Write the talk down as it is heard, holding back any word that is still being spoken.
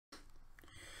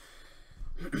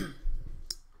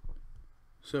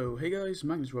So hey guys,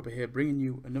 Magnus here bringing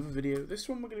you another video. This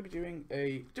one we're going to be doing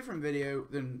a different video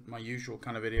than my usual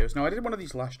kind of videos. Now I did one of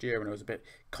these last year and it was a bit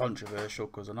controversial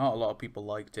because not a lot of people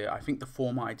liked it. I think the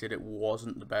format I did it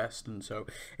wasn't the best, and so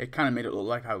it kind of made it look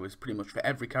like I was pretty much for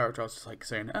every character I was just like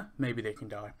saying, maybe they can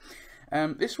die.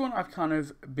 This one I've kind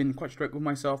of been quite strict with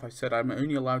myself. I said I'm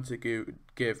only allowed to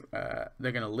give they're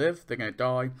going to live, they're going to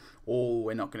die, or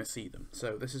we're not going to see them.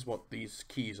 So this is what these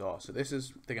keys are. So this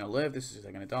is they're going to live, this is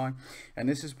they're going to die, and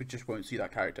this is we just won't see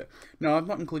that character. Now I've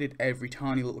not included every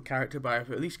tiny little character, but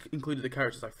I've at least included the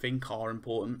characters I think are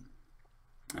important.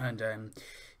 And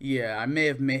yeah, I may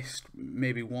have missed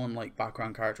maybe one like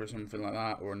background character or something like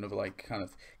that, or another like kind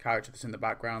of character that's in the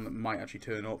background that might actually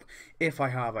turn up. If I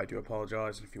have, I do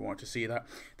apologise. And if you want to see that,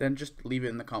 then just leave it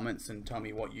in the comments and tell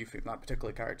me what you think that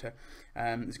particular character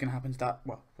is going to happen to that.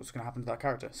 Well, what's going to happen to that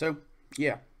character? So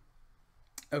yeah,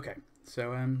 okay.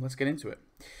 So let's get into it.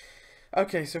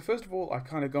 Okay, so first of all, I've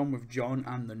kind of gone with Jon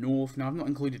and the North. Now, I've not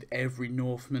included every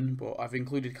Northman, but I've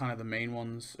included kind of the main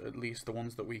ones, at least the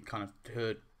ones that we kind of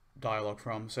heard dialogue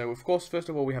from. So, of course, first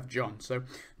of all, we have Jon. So,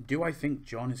 do I think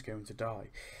Jon is going to die?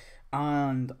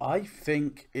 And I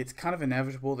think it's kind of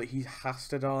inevitable that he has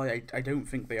to die. I don't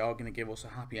think they are going to give us a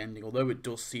happy ending, although it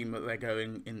does seem that they're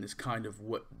going in this kind of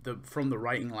from the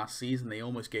writing last season, they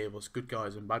almost gave us good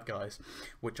guys and bad guys,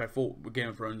 which I thought Game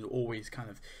of Thrones always kind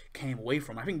of came away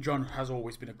from. I think Jon has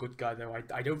always been a good guy, though.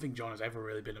 I don't think Jon has ever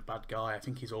really been a bad guy. I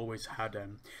think he's always had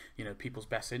people's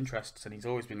best interests, and he's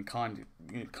always been kind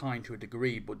to a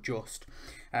degree, but just.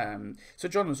 So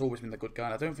Jon has always been the good guy,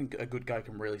 and I don't think a good guy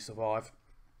can really survive.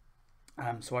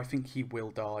 So I think he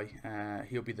will die.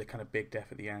 He'll be the kind of big death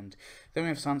at the end. Then we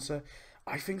have Sansa.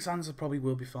 I think Sansa probably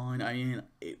will be fine. I mean,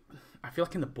 I feel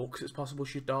like in the books it's possible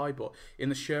she'd die, but in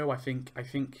the show, I think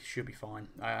she'll be fine.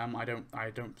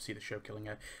 I don't see the show killing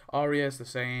her. Arya's the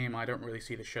same. I don't really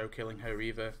see the show killing her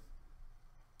either.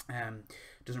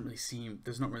 Doesn't really seem.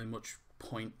 There's not really much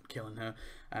point killing her.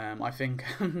 I think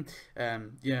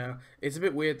yeah, it's a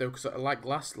bit weird though, because like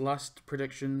last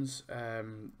predictions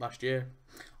last year,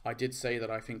 I did say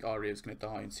that I think Arya is going to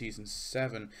die in season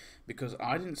 7 because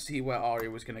I didn't see where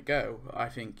Arya was going to go. I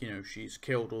think she's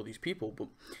killed all these people, but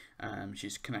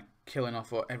she's kind of killing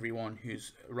off everyone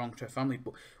who's wronged her family.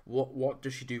 But what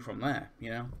does she do from there?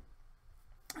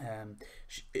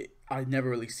 I never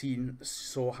really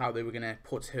saw how they were going to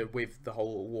put her with the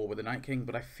whole war with the Night King,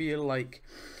 but I feel like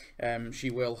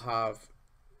she will have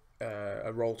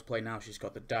a role to play now. She's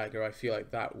got the dagger. I feel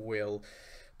like that will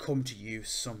come to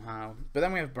use somehow. But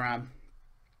then we have Bran,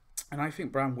 and I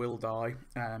think Bran will die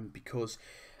because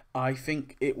I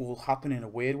think it will happen in a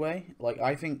weird way. Like,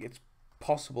 I think it's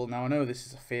possible. Now I know this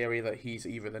is a theory that he's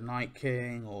either the Night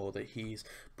King, or that he's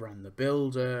Bran the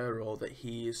Builder, or that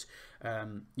he's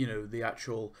the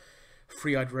actual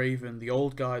Three-Eyed Raven, the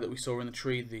old guy that we saw in the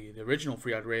tree, the original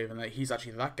Three-Eyed Raven, that he's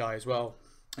actually that guy as well.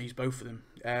 He's both of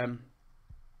them.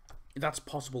 That's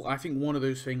possible. I think one of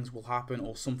those things will happen,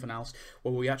 or something else,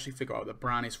 where we actually figure out that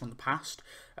Bran is from the past,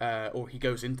 or he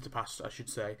goes into the past, I should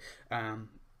say.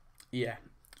 Yeah,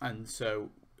 and so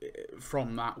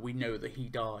from that we know that he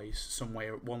dies some way,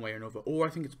 one way or another. Or I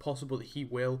think it's possible that he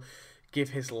will give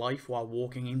his life while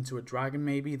walking into a dragon.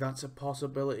 Maybe that's a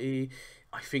possibility.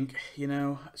 I think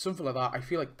something like that. I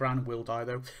feel like Bran will die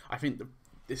though. I think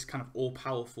this kind of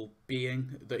all-powerful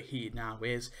being that he now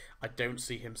is, I don't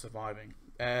see him surviving.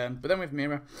 But then with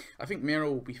Mira, I think Mira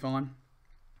will be fine.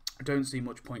 I don't see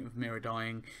much point with Mira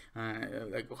dying,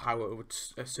 like how it would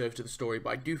serve to the story,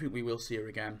 but I do think we will see her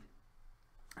again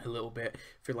a little bit.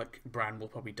 I feel like Bran will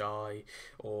probably die,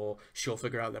 or she'll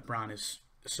figure out that Bran is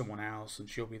someone else and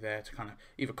she'll be there to kind of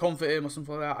either comfort him or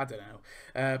something like that. I don't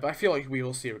know. But I feel like we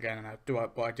will see her again, and I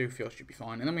do feel she'll be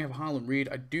fine. And then we have Highland Reed.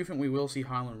 I do think we will see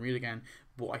Highland Reed again,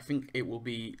 but I think it will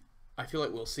be, I feel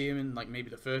like we'll see him in like maybe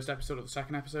the first episode or the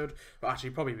second episode, but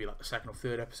actually probably be like the second or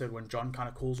third episode when Jon kind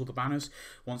of calls all the banners.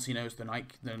 Once he knows the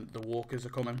walkers are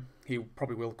coming, he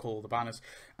probably will call the banners,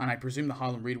 and I presume the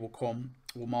Highland Reed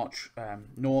will march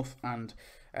north, and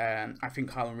I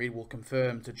think Highland Reed will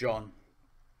confirm to Jon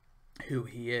who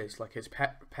he is, like his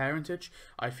parentage.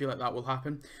 I feel like that will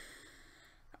happen,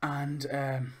 and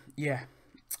yeah,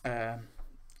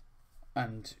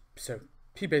 and so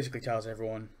he basically tells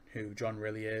everyone who Jon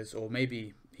really is, or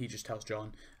maybe he just tells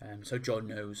Jon, so Jon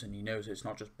knows, and he knows it's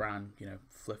not just Bran,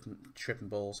 tripping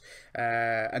balls.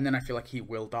 And then I feel like he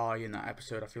will die in that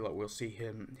episode. I feel like we'll see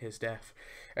his death.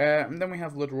 And then we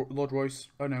have Lord Royce.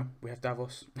 Oh no, we have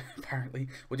Davos. Apparently,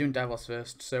 we're doing Davos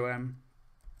first. So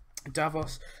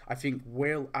Davos, I think,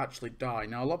 will actually die.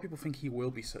 Now, a lot of people think he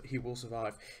will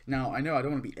survive. Now, I know I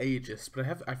don't want to be ageist, but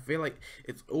I feel like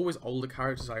it's always older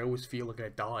characters I always feel are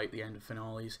going to die at the end of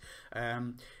finales.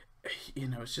 You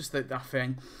know, it's just that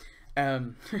thing.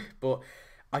 But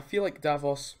I feel like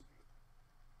Davos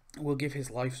will give his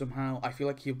life somehow. I feel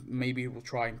like he maybe will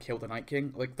try and kill the Night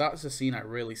King. Like, that's a scene I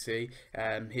really see.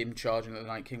 Him charging at the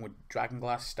Night King with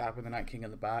Dragonglass, stabbing the Night King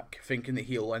in the back, thinking that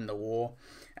he'll end the war.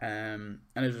 And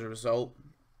as a result,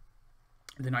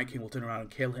 the Night King will turn around and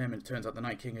kill him, and it turns out the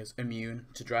Night King is immune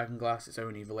to Dragonglass. It's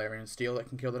only Valyrian steel that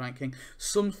can kill the Night King.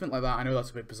 Something like that. I know that's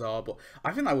a bit bizarre, but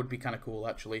I think that would be kind of cool,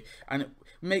 actually. And it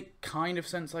make kind of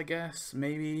sense, I guess,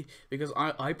 maybe, because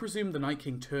I presume the Night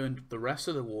King turned the rest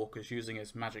of the walkers using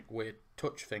his magic weird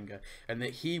touch finger, and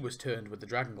that he was turned with the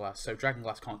Dragonglass, so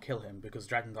Dragonglass can't kill him, because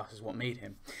Dragonglass is what made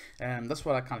him. That's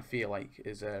what I kind of feel like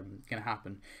is going to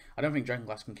happen. I don't think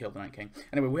Dragonglass can kill the Night King.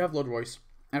 Anyway, we have Lord Royce.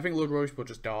 I think Lord Royce will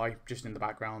just die, just in the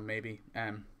background, maybe,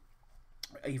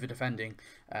 either defending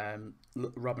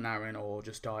Robb and Arryn or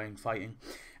just dying fighting.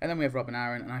 And then we have Robb and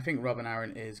Arryn, and I think Robb and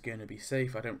Arryn is going to be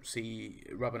safe. I don't see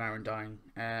Robb and Arryn dying.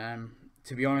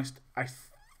 To be honest, I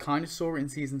kind of saw it in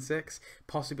Season 6,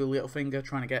 possibly Littlefinger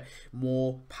trying to get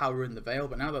more power in the Vale,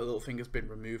 but now that Littlefinger's been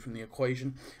removed from the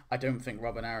equation, I don't think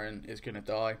Robb and Arryn is going to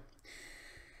die.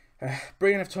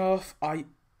 Brienne of Tarth,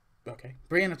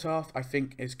 Brienne of Tarth, I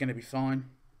think is going to be fine.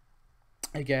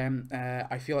 Again,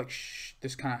 I feel like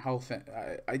this kind of whole thing,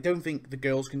 I don't think the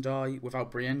girls can die without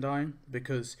Brienne dying,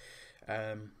 because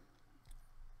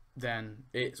then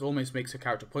it almost makes her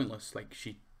character pointless. Like,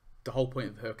 the whole point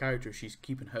of her character is she's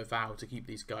keeping her vow to keep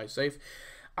these guys safe.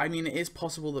 I mean, it is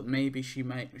possible that maybe she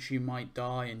might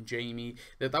die, and Jaime,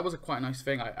 that was a quite nice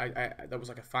thing. That was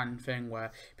like a fan thing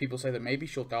where people say that maybe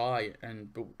she'll die,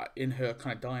 but in her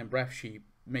kind of dying breath, she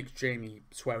makes Jaime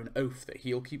swear an oath that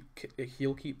he'll keep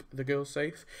the girls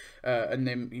safe, and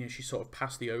then, you know, she sort of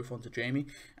passed the oath on to Jaime,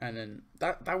 and then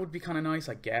that would be kind of nice,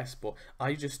 I guess. But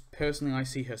I just personally, I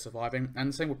see her surviving, and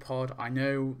the same with Pod. I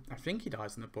think he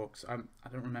dies in the books. I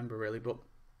don't remember really, but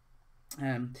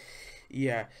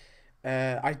yeah,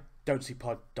 I don't see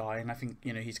Pod dying. I think,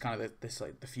 you know, he's kind of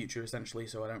the future essentially,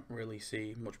 so I don't really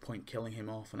see much point killing him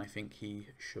off, and I think he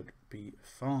should be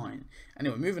fine.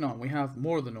 Anyway, moving on, we have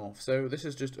more of the North. So this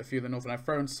is just a few of the North, and I've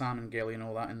thrown Sam and Gilly and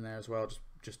all that in there as well,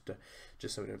 just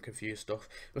so we don't confuse stuff.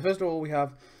 But first of all, we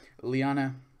have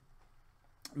Lyanna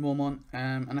Mormont,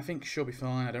 and I think she'll be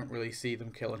fine. I don't really see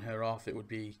them killing her off. It would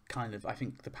be kind of, I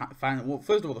think well,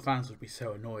 first of all, the fans would be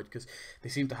so annoyed because they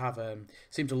seem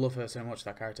to love her so much,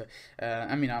 that character.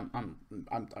 I mean, I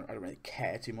don't really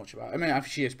care too much about it. I mean,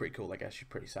 she is pretty cool, I guess. She's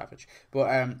pretty savage,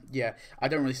 but yeah, I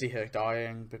don't really see her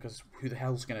dying, because who the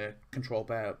hell's gonna control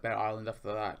Bear Island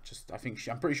after that?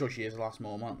 I'm pretty sure she is the last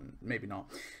Mormont, maybe not.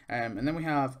 And then we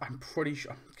have, I'm pretty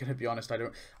sure, I'm gonna be honest,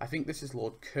 I think this is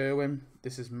Lord Kerwin,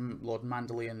 this is Lord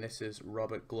Manderley, and this is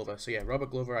Robert Glover. So yeah,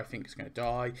 Robert Glover I think is going to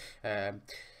die.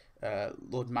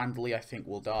 Lord Manderley I think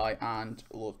will die, and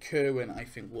Lord Kerwin I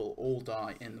think will all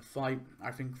die in the fight.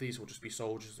 I think these will just be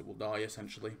soldiers that will die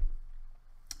essentially,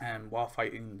 while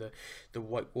fighting the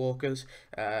White Walkers.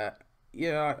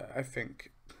 Yeah, I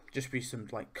think just be some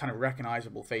like kind of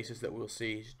recognizable faces that we'll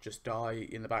see just die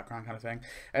in the background kind of thing.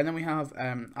 And then we have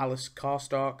Alice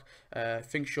Karstark,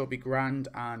 think she'll be grand,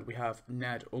 and we have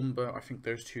Ned Umber. I think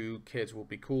those two kids will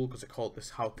be cool because they call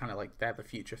this how kind of like they're the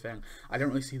future thing. I don't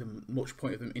really see much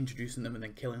point of them introducing them and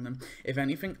then killing them. If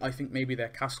anything, I think maybe their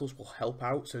castles will help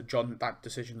out. So that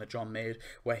decision that Jon made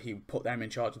where he put them in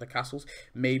charge of the castles,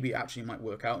 maybe actually might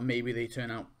work out. Maybe they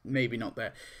turn out, maybe not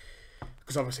there,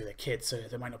 because obviously they're kids, so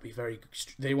they might not be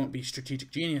they won't be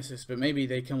strategic geniuses, but maybe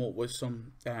they come up with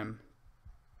some,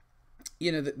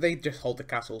 you know, they just hold the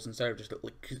castles instead of just,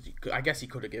 like, I guess he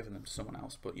could have given them to someone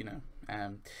else, but, you know,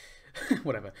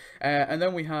 whatever. And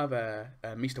then we have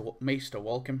Maester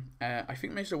Walken. I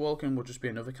think Maester Walken will just be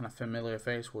another kind of familiar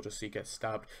face we'll just see get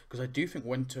stabbed, because I do think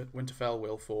Winterfell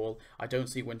will fall. I don't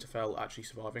see Winterfell actually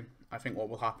surviving. I think what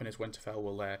will happen is Winterfell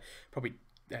will probably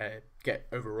get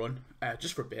overrun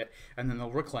just for a bit, and then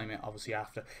they'll reclaim it obviously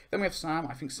after. Then we have Sam.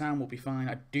 I think Sam will be fine.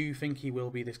 I do think he will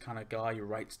be this kind of guy who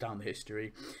writes down the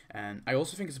history, and I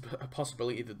also think it's a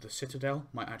possibility that the Citadel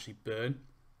might actually burn.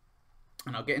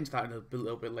 And I'll get into that in a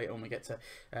little bit later when we get to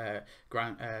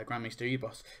Grand Maester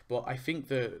Ebos. But I think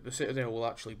the Citadel will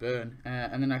actually burn.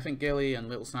 And then I think Gilly and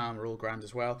Little Sam are all grand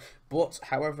as well. But,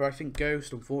 however, I think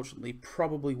Ghost, unfortunately,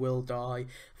 probably will die.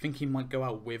 I think he might go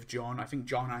out with Jon. I think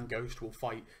Jon and Ghost will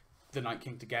fight the Night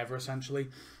King together, essentially.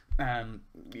 And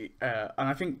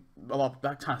I think a lot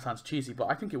that kind of sounds cheesy,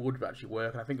 but I think it would actually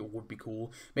work, and I think it would be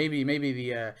cool. Maybe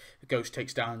the ghost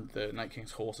takes down the Night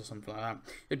King's horse or something like that.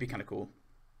 It'd be kind of cool.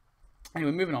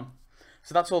 Anyway, moving on.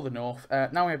 So that's all the North.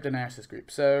 Now we have Daenerys' group.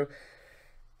 So,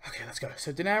 okay, let's go.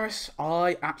 So Daenerys,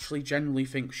 I actually genuinely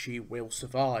think she will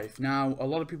survive. Now, a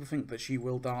lot of people think that she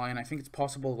will die, and I think it's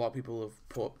possible. A lot of people have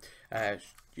put,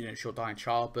 she'll die in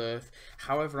childbirth.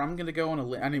 However, I'm going to go on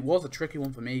and it was a tricky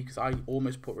one for me because I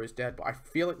almost put her as dead, but I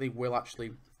feel like they will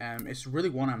actually. It's really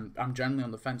one I'm generally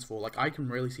on the fence for. Like, I can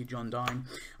really see Jon dying.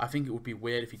 I think it would be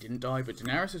weird if he didn't die, but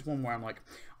Daenerys is one where I'm like,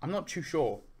 I'm not too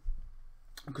sure.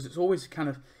 Because it's always kind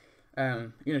of,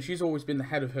 she's always been the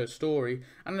head of her story,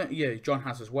 and yeah, Jon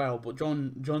has as well. But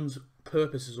Jon's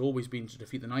purpose has always been to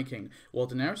defeat the Night King, while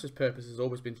Daenerys' purpose has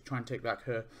always been to try and take back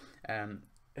her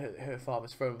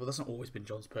father's throne. But that's not always been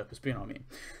Jon's purpose. But you know what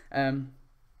I mean.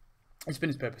 It's been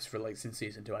his purpose for since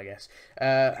season 2, I guess.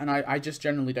 And I just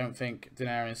generally don't think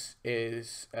Daenerys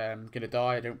is gonna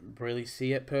die. I don't really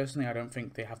see it personally. I don't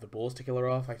think they have the balls to kill her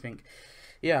off. I think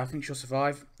she'll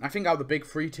survive. I think out of the big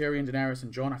three, Tyrion, Daenerys,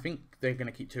 and Jon, I think they're going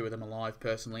to keep 2 of them alive,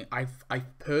 personally. I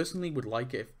personally would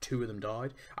like it if 2 of them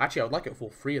died. Actually, I would like it if all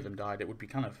 3 of them died. It would be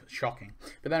kind of shocking.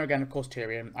 But then again, of course,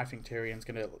 Tyrion. I think Tyrion's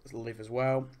going to live as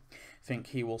well. I think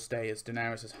he will stay as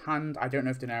Daenerys' hand. I don't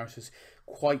know if Daenerys is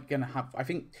quite going to have... I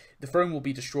think the throne will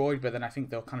be destroyed, but then I think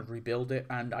they'll kind of rebuild it.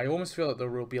 And I almost feel that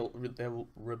they'll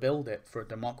rebuild it for a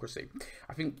democracy.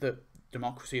 I think that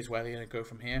democracy is where they're going to go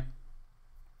from here.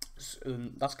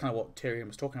 And that's kind of what Tyrion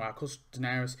was talking about, because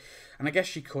Daenerys, and I guess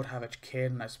she could have a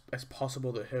kid, and it's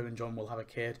possible that her and Jon will have a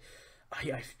kid.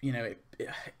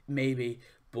 Maybe,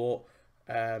 but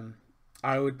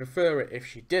I would prefer it if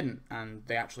she didn't, and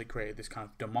they actually created this kind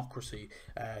of democracy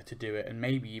to do it, and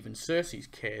maybe even Cersei's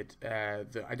kid.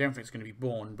 That I don't think it's going to be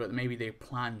born, but maybe they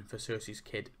plan for Cersei's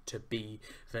kid to be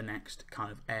the next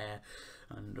kind of heir,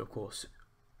 and of course,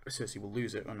 Cersei will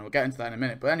lose it, and we'll get into that in a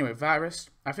minute. But anyway, Varys,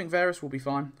 I think Varys will be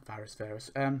fine. Varys.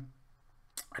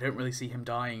 I don't really see him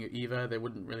dying either. There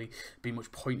wouldn't really be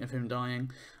much point of him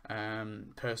dying.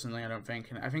 Personally, I don't think.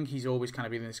 And I think he's always kind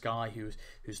of been this guy who's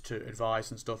to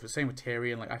advise and stuff. The same with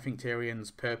Tyrion. Like, I think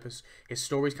Tyrion's purpose, his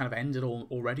story's kind of ended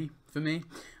already for me.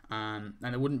 And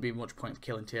there wouldn't be much point of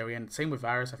killing Tyrion. Same with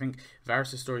Varys. I think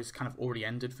Varys' story's kind of already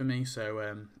ended for me. So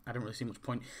I don't really see much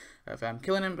point of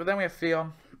killing him. But then we have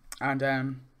Theon.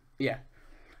 And yeah.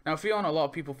 Now, Theon, a lot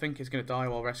of people think is going to die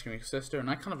while rescuing his sister, and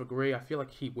I kind of agree. I feel like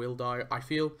he will die. I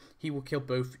feel he will kill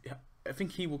both. I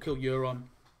think he will kill Euron,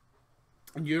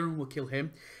 and Euron will kill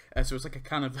him. So it's like a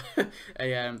kind of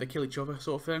they kill each other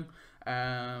sort of thing.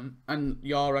 And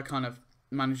Yara kind of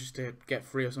manages to get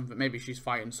free or something. Maybe she's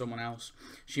fighting someone else.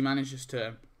 She manages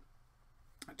to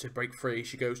break free.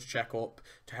 She goes to check up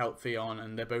to help Theon,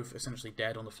 and they're both essentially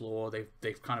dead on the floor.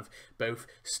 They've kind of both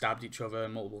stabbed each other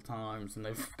multiple times, and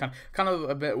they've kind of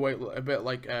a bit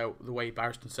like the way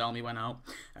Barristan Selmy went out,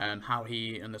 how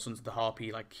he and the Sons of the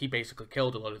Harpy, like, he basically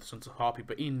killed a lot of the Sons of the Harpy,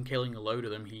 but in killing a load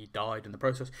of them, he died in the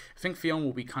process. I think Theon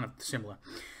will be kind of similar.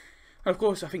 And of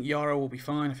course, I think Yara will be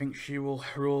fine. I think she will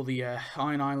rule the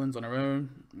Iron Islands on her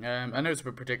own. I know it's a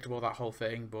bit predictable, that whole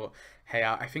thing, but hey,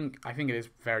 I think it is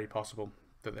very possible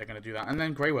that they're going to do that. And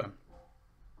then Grey Worm.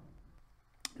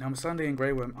 Now, Missandei and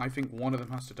Grey Worm, I think one of them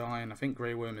has to die, and I think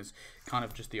Grey Worm is kind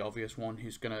of just the obvious one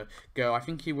who's going to go. I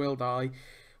think he will die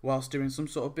whilst doing some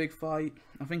sort of big fight.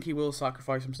 I think he will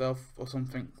sacrifice himself or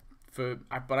something. But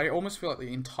I almost feel like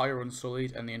the entire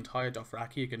Unsullied and the entire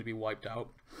Dothraki are going to be wiped out.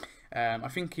 I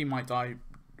think he might die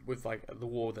with, like, the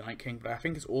War of the Night King, but I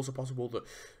think it's also possible that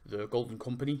the Golden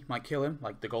Company might kill him.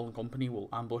 Like, the Golden Company will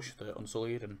ambush the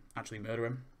Unsullied and actually murder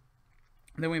him.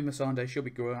 And then we have Missandei, she'll be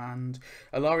grand.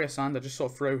 Ellaria Sand, I just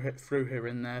sort of threw her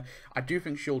in there. I do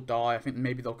think she'll die. I think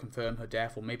maybe they'll confirm her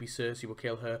death, or maybe Cersei will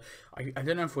kill her. I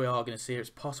don't know if we are going to see her. It's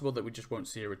possible that we just won't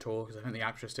see her at all, because I think the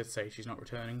actress did say she's not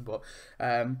returning. But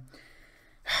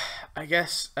I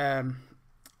guess, I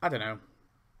don't know.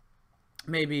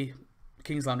 Maybe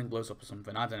King's Landing blows up or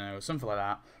something. I don't know, something like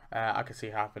that. I could see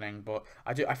happening, but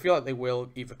I feel like they will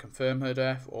either confirm her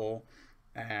death, or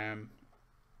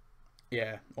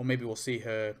yeah, or maybe we'll see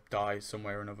her die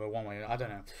somewhere or another, one way. I don't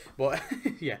know, but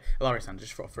yeah, Ellaria Sand,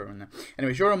 just throw her in there.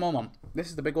 Anyway, Jorah Mormont. This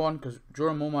is the big one, because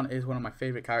Jorah Mormont is one of my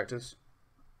favourite characters.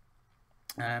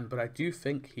 But I do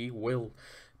think he will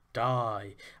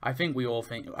die. I think we all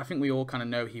kind of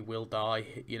know he will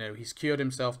die. You know, he's cured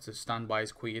himself to stand by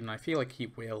his queen, and I feel like he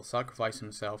will sacrifice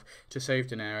himself to save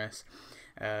Daenerys.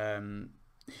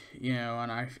 You know,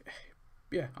 and I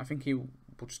think he will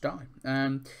just die.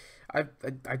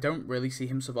 I don't really see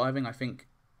him surviving. I think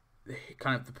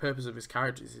kind of the purpose of his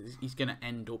character is he's going to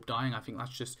end up dying. I think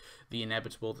that's just the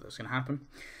inevitable that's going to happen.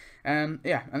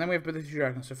 Yeah, and then we have the two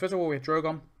dragons. So first of all, we have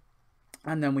Drogon,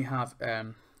 and then we have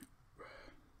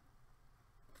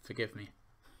forgive me.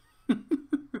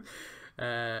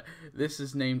 This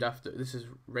is named after. This is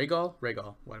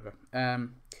Rhaegal, whatever.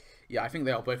 Yeah, I think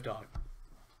they all both die.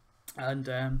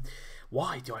 And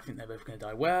why do I think they're both going to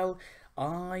die? Well,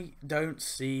 I don't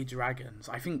see dragons.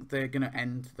 I think they're going to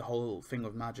end the whole thing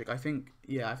with magic. I think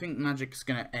magic's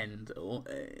going to end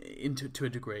to a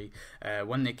degree.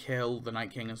 When they kill the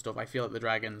Night King and stuff, I feel like the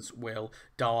dragons will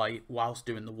die whilst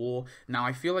doing the war. Now,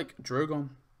 I feel like Drogon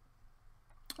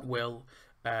will...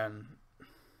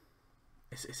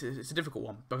 It's a difficult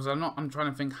one, because I'm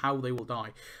trying to think how they will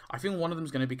die. I think one of them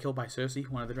is going to be killed by Cersei,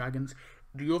 one of the dragons.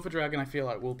 The other dragon, I feel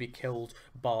like, will be killed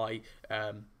by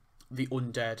the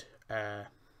undead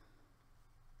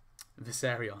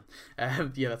Viserion.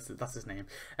 Yeah, that's his name.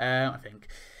 I think.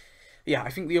 Yeah, I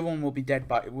think the other one will be killed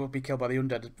by the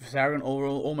undead Viserion, or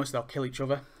almost they'll kill each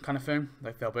other, kind of thing.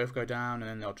 Like they'll both go down, and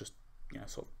then they'll just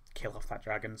sort of kill off that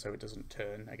dragon so it doesn't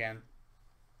turn again.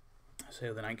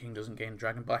 So the Night King doesn't gain a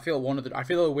dragon, but I feel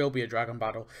there will be a dragon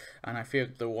battle, and I feel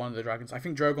that one of the dragons. I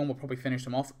think Drogon will probably finish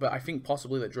them off, but I think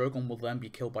possibly that Drogon will then be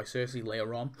killed by Cersei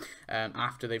later on,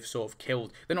 after they've sort of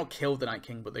killed. They're not killed the Night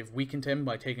King, but they've weakened him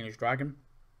by taking his dragon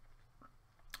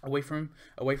away from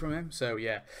him. So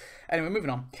yeah. Anyway,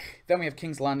 moving on. Then we have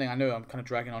King's Landing. I know I'm kind of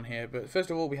dragging on here, but first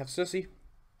of all we have Cersei.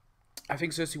 I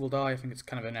think Cersei will die. I think it's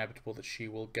kind of inevitable that she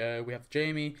will go. We have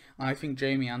Jaime. I think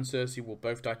Jaime and Cersei will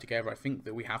both die together. I think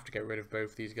that we have to get rid of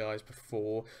both these guys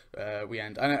before we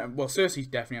end. And well, Cersei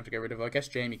definitely have to get rid of her. I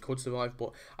guess Jaime could survive,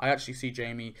 but I actually see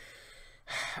Jaime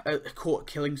caught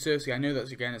killing Cersei. I know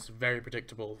that's, again, it's a very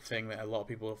predictable thing that a lot of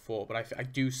people have thought, but I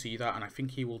do see that, and I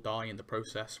think he will die in the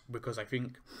process, because I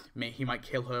think he might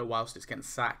kill her whilst it's getting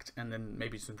sacked, and then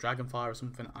maybe some dragonfire or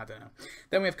something. I don't know.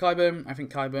 Then we have Qyburn. I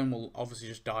think Qyburn will obviously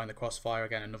just die in the crossfire.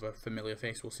 Again, another familiar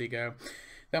face we'll see go.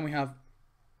 Then we have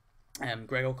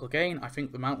Gregor Clegane. I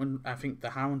think the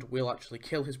Hound will actually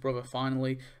kill his brother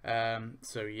finally.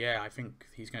 So yeah, I think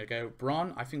he's going to go.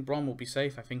 Bronn. I think Bronn will be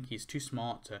safe. I think he's too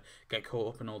smart to get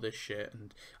caught up in all this shit,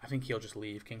 and I think he'll just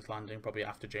leave King's Landing probably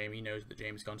after Jaime knows that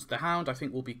Jaime's gone. So the Hound, I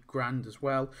think, will be grand as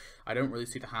well. I don't really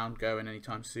see the Hound going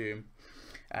anytime soon.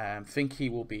 Think he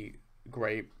will be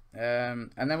great.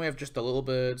 And then we have just the Little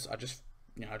Birds. I just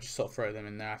sort of throw them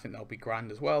in there. I think they'll be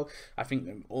grand as well. I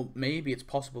think, or maybe it's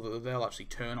possible that they'll actually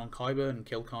turn on Qyburn and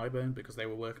kill Qyburn because they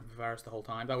were working for Varys the whole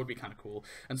time. That would be kind of cool.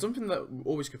 And something that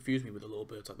always confused me with the Little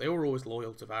Birds, like they were always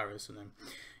loyal to Varys, and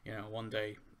then one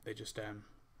day they just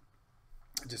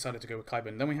decided to go with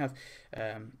Qyburn. Then we have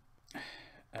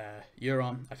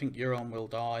Euron. I think Euron will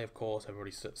die, of course. I've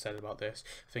already said about this.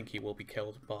 I think he will be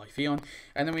killed by Theon.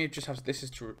 And then we just have, this is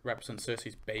to represent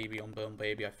Cersei's baby, unborn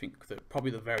baby. I think that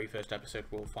probably the very first episode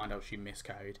we'll find out she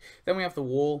miscarried. Then we have the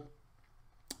Wall.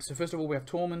 So first of all, we have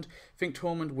Tormund. I think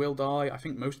Tormund will die. I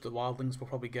think most of the wildlings will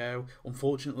probably go,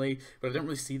 unfortunately, but I don't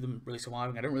really see them really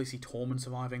surviving. I don't really see Tormund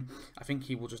surviving. I think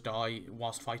he will just die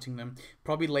whilst fighting them.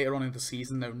 Probably later on in the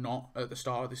season, though, not at the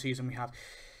start of the season. We have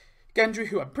Gendry,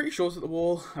 who I'm pretty sure is at the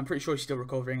Wall. I'm pretty sure he's still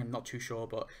recovering. I'm not too sure,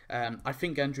 but I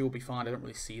think Gendry will be fine. I don't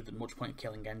really see much point in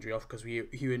killing Gendry off because he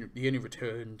only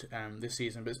returned this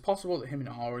season. But it's possible that him and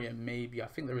Arya, maybe. I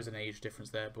think there is an age difference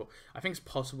there, but I think it's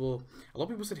possible. A lot of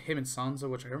people said him and Sansa,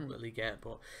 which I don't really get,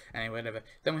 but anyway, whatever.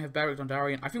 Then we have Beric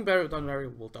Dondarrion. I think Beric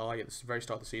Dondarrion will die at the very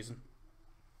start of the season,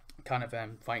 kind of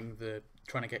fighting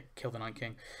trying to kill the Night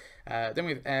King. Then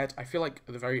we have Ed. I feel like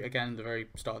the very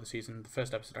start of the season, the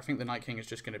first episode, I think the Night King is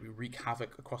just going to wreak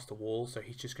havoc across the Wall. So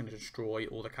he's just going to destroy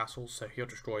all the castles. So he'll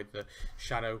destroy the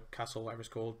Shadow Castle, whatever it's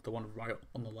called, the one right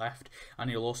on the left, and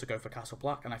he'll also go for Castle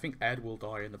Black. And I think Ed will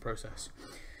die in the process,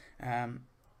 because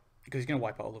he's going to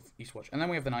wipe out all of Eastwatch. And then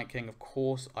we have the Night King. Of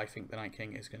course, I think the Night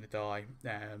King is going to die.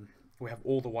 We have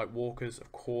all the White Walkers,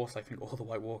 of course. I think all the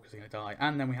White Walkers are going to die.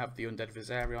 And then we have the undead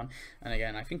Viserion, and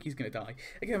again, I think he's going to die.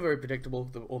 Again, very predictable.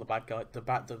 All the bad guys,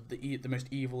 the most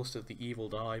evilest of the evil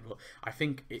die. But I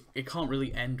think it can't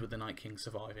really end with the Night King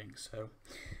surviving. So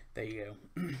there you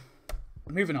go.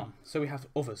 Moving on. So we have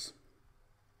others.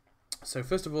 So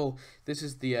first of all, this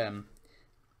is the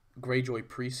Greyjoy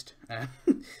priest. For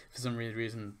some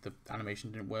reason, the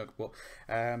animation didn't work, but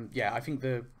yeah, I think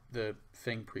the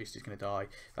Thing priest is going to die.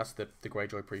 That's the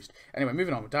Greyjoy priest. Anyway,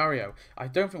 moving on with Daario. I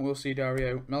don't think we'll see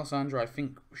Daario. Melisandre, I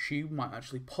think she might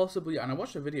actually possibly, and I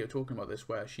watched a video talking about this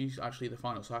where she's actually the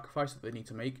final sacrifice that they need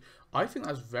to make. I think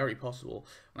that's very possible,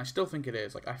 and I still think it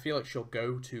is. Like, I feel like she'll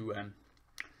go to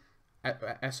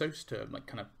Essos to like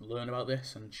kind of learn about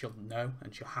this, and she'll know,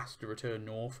 and she'll have to return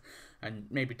north, and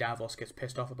maybe Davos gets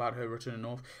pissed off about her returning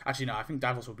north. Actually, no, I think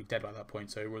Davos will be dead by that point,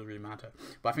 so it won't really matter.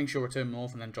 But I think she'll return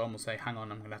north, and then Jon will say, "Hang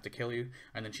on, I'm gonna have to kill you,"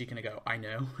 and then she can go, "I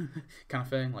know," kind of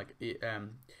thing. Like,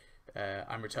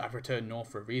 I've returned north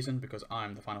for a reason, because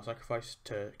I'm the final sacrifice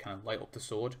to kind of light up the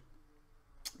sword.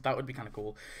 That would be kind of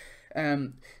cool.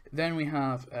 Then we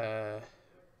have hang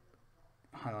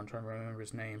on, I'm trying to remember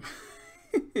his name.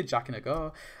 Jaqen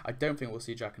H'ghar. I don't think we'll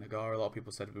see Jaqen H'ghar. A lot of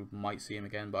people said we might see him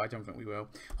again, but I don't think we will.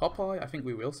 Hot Pie, I think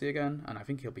we will see again, and I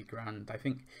think he'll be grand. I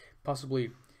think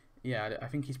possibly, yeah, I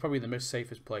think he's probably the most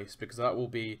safest place, because that will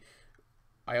be,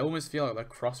 I almost feel like the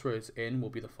Crossroads Inn will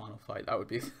be the final fight. That would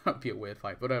be a weird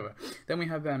fight, whatever. Then we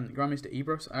have Grand Maester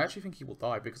Ebrus. I actually think he will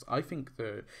die, because I think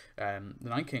the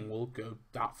Night King will go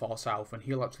that far south, and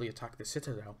he'll actually attack the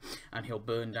Citadel, and he'll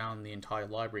burn down the entire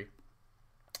library.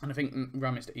 And I think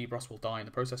Grand Maester Ebrus will die in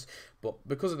the process, but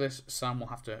because of this, Sam will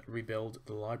have to rebuild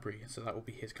the library, so that will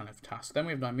be his kind of task. Then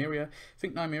we have Nymeria. I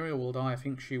think Nymeria will die. I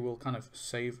think she will kind of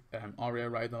save Arya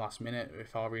right in the last minute.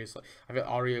 If Arya's like, I think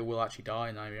Arya will actually die,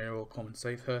 and Nymeria will come and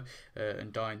save her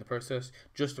and die in the process,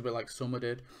 just a bit like Summer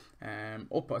did.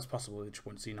 Or it's possible that you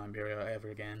won't see Nymeria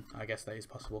ever again. I guess that is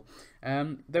possible.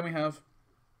 Then we have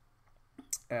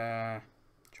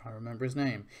I remember his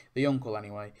name, the uncle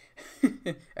anyway,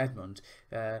 Edmund,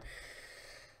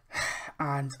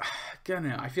 and again,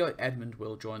 I feel like Edmund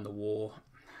will join the war.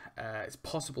 It's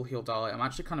possible he'll die. I'm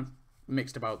actually kind of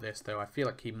mixed about this, though. I feel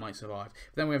like he might survive.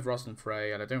 But then we have Rosalind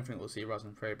Frey, and I don't think we'll see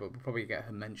Rosalind Frey, but we'll probably get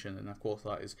her mentioned, and of course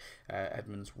that is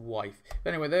Edmund's wife.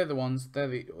 But anyway, they're the ones.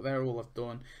 They're all I've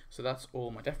done. So that's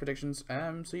all my death predictions.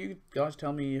 So you guys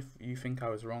tell me if you think I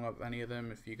was wrong of any of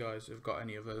them. If you guys have got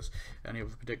any other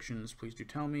predictions, please do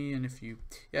tell me. And if you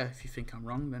think I'm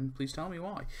wrong, then please tell me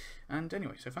why. And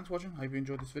anyway, so thanks for watching. I hope you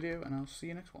enjoyed this video, and I'll see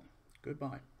you next one.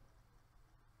 Goodbye.